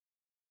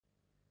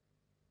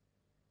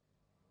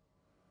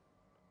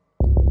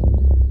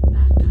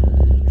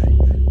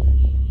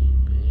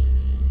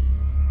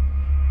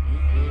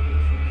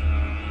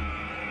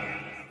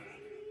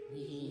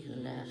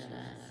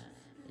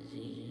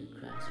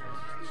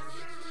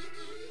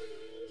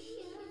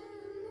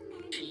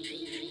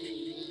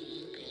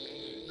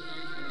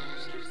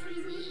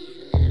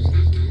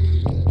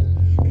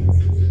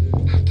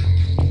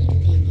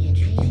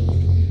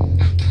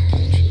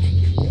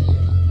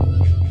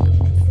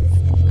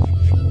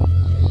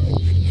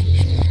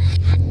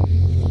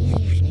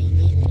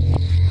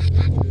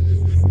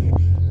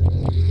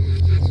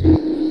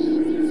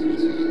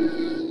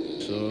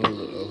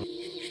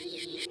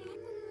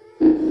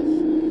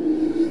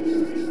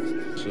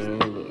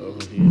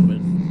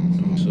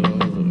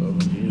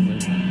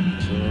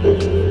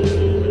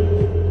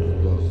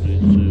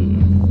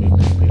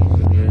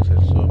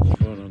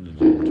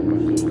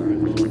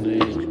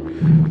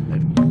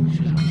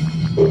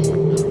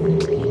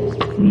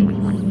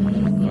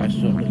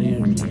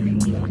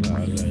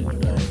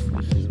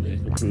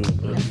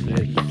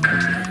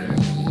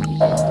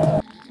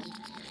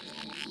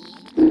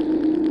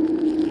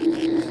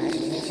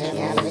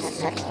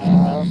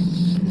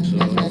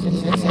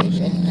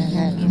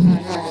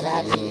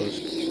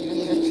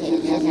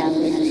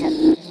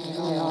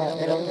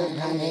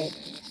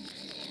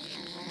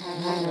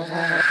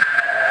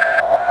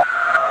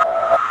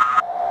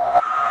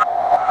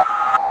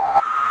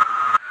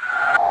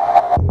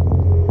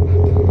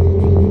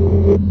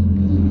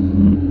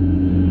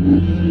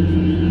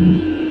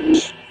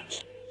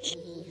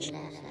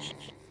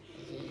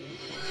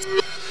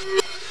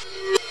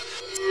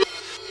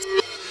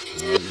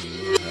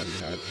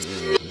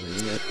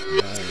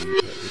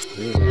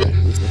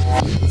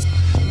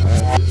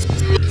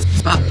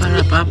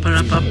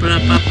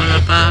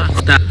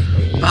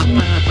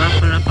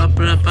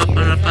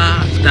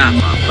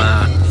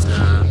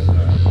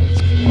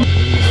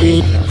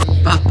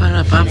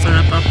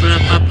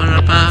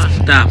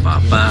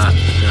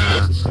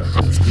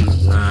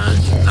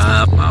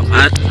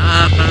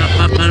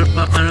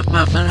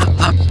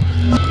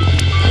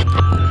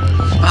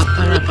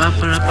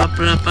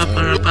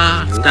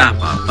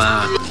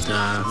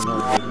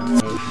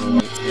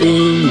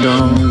Ding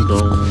dong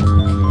dong.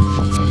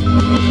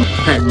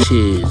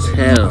 Patches,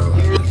 hell,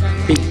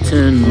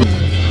 Picton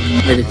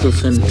Medical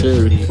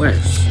Center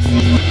request.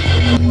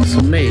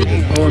 Submitted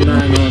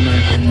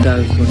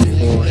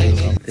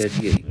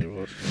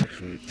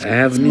 0909-2024-1838. I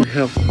have new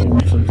health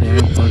code, something I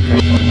haven't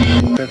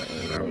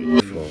contacted my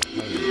before.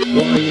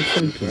 What are your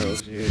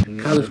symptoms?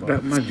 Callous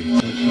back magic on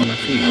my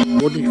feet.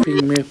 What do you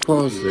think may have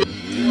caused them?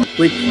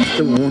 Which is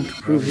the one to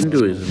prove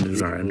Hinduism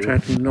is right and try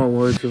to ignore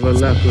words of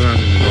Allah, Quran,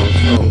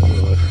 and all.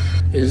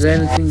 Is there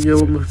anything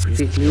you're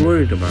particularly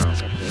worried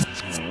about?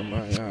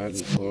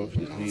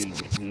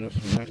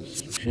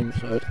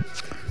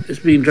 It's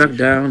being dragged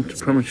down to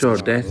premature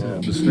death.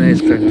 The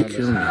snare's trying to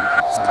kill me.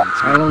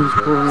 How long has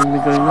this problem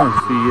been going on? A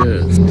few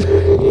years.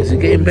 Is it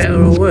getting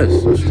better or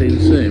worse? Or staying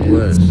the same?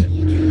 Worse.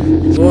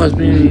 It's always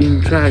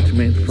been tried to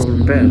make the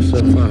problem better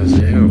so far as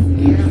it helps.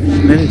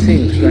 Many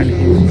things, like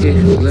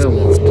communication,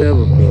 level,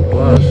 terrible,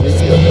 bars,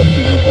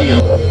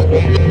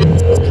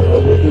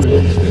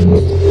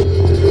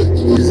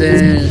 Is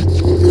there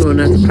someone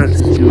else to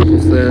practice you would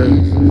prefer?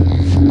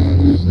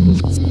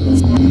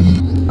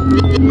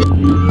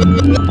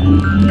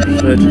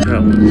 Prefer to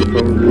help with this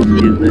problem is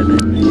their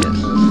name, yes.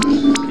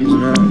 Please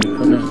now,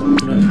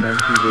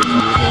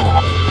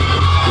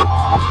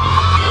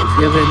 if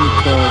you have any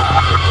thoughts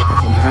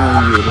on how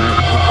you would like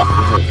to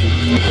help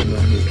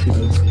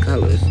people with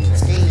colours,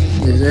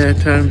 is there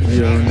times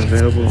you are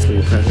unavailable for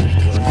your presence to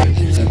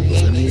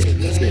answer any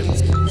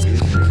experience?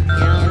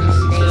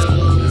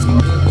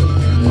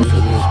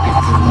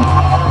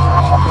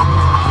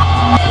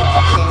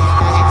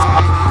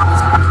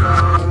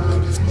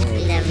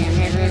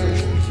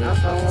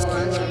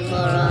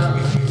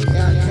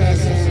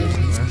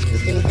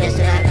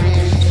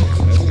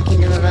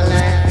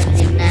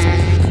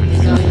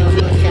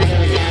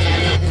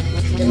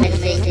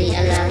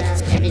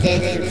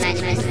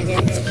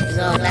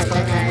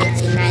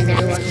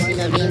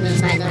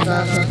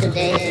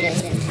 Today,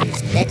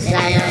 let's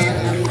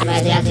Zion, by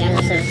the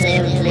afternoon, so say,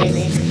 please,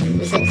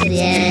 listen to the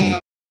air.